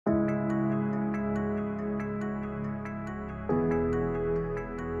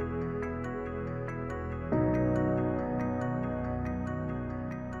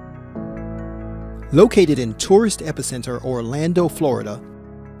Located in tourist epicenter Orlando, Florida,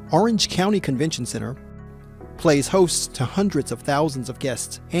 Orange County Convention Center plays host to hundreds of thousands of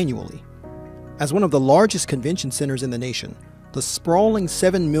guests annually. As one of the largest convention centers in the nation, the sprawling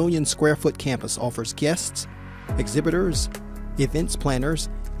 7 million square foot campus offers guests, exhibitors, events planners,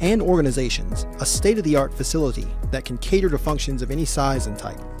 and organizations a state-of-the-art facility that can cater to functions of any size and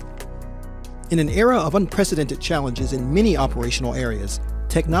type. In an era of unprecedented challenges in many operational areas,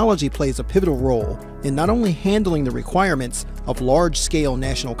 technology plays a pivotal role in not only handling the requirements of large-scale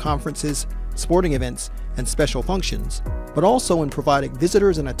national conferences, sporting events, and special functions, but also in providing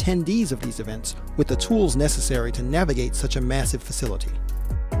visitors and attendees of these events with the tools necessary to navigate such a massive facility.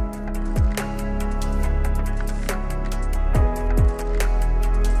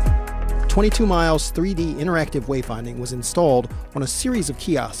 "22 Miles 3D interactive wayfinding was installed on a series of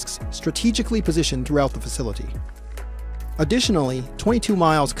kiosks strategically positioned throughout the facility. Additionally, 22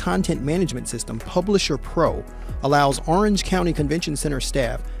 Miles content management system Publisher Pro allows Orange County Convention Center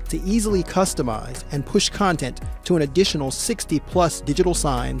staff to easily customize and push content to an additional 60+ digital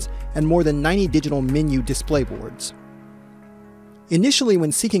signs and more than 90 digital menu display boards. Initially,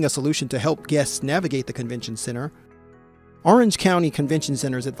 when seeking a solution to help guests navigate the convention center, Orange County Convention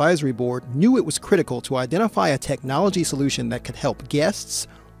Center's advisory board knew it was critical to identify a technology solution that could help guests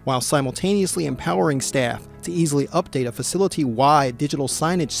while simultaneously empowering staff to easily update a facility-wide digital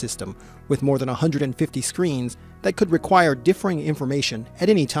signage system with more than 150 screens that could require differing information at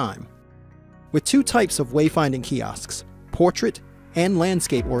any time. With two types of wayfinding kiosks, portrait and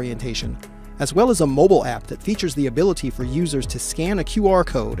landscape orientation, as well as a mobile app that features the ability for users to scan a QR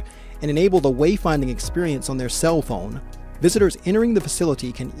code and enable the wayfinding experience on their cell phone, visitors entering the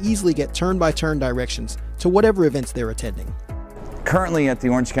facility can easily get turn-by-turn directions to whatever events they're attending. Currently at the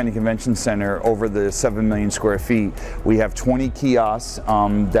Orange County Convention Center, over the 7 million square feet, we have 20 kiosks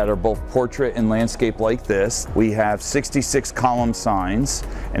that are both portrait and landscape like this. We have 66 column signs,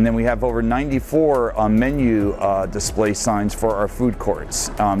 and then we have over 94 menu display signs for our food courts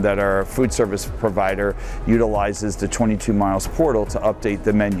that our food service provider utilizes the 22 Miles portal to update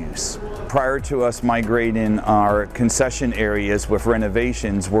the menus. Prior to us migrating our concession areas with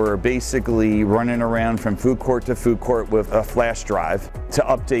renovations, we're basically running around from food court to food court with a flash drive to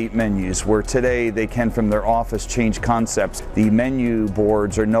update menus, where today they can, from their office, change concepts. The menu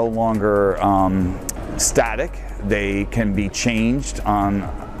boards are no longer static. They can be changed on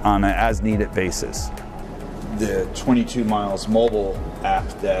an as-needed basis. The 22 Miles mobile app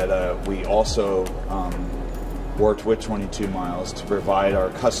that we also worked with 22 Miles to provide our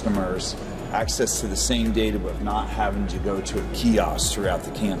customers access to the same data but not having to go to a kiosk throughout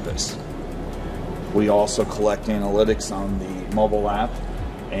the campus. We also collect analytics on the mobile app,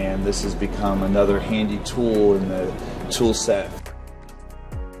 and this has become another handy tool in the tool set.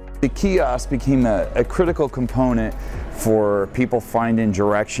 The kiosk became a critical component for people finding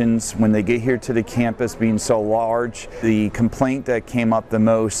directions when they get here to the campus being so large. The complaint that came up the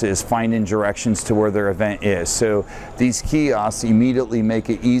most is finding directions to where their event is. So these kiosks immediately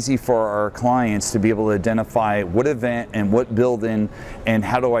make it easy for our clients to be able to identify what event and what building and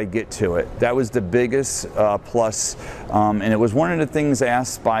how do I get to it. That was the biggest plus, and it was one of the things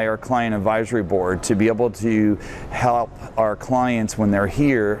asked by our client advisory board, to be able to help our clients when they're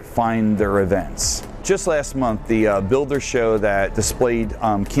here find their events. Just last month, the builder show that displayed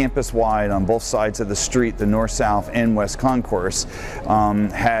campus-wide on both sides of the street, the north, south, and west concourse,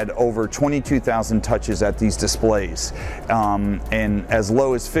 had over 22,000 touches at these displays, and as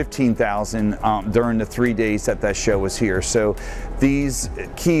low as 15,000 during the 3 days that that show was here. So these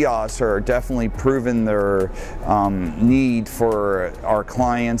kiosks are definitely proving their need for our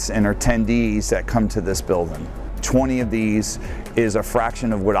clients and our attendees that come to this building. 20 of these is a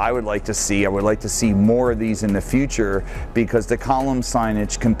fraction of what I would like to see. I would like to see more of these in the future, because the column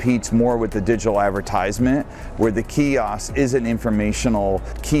signage competes more with the digital advertisement, where the kiosk is an informational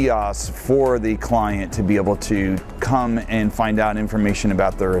kiosk for the client to be able to come and find out information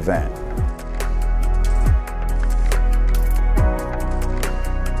about their event.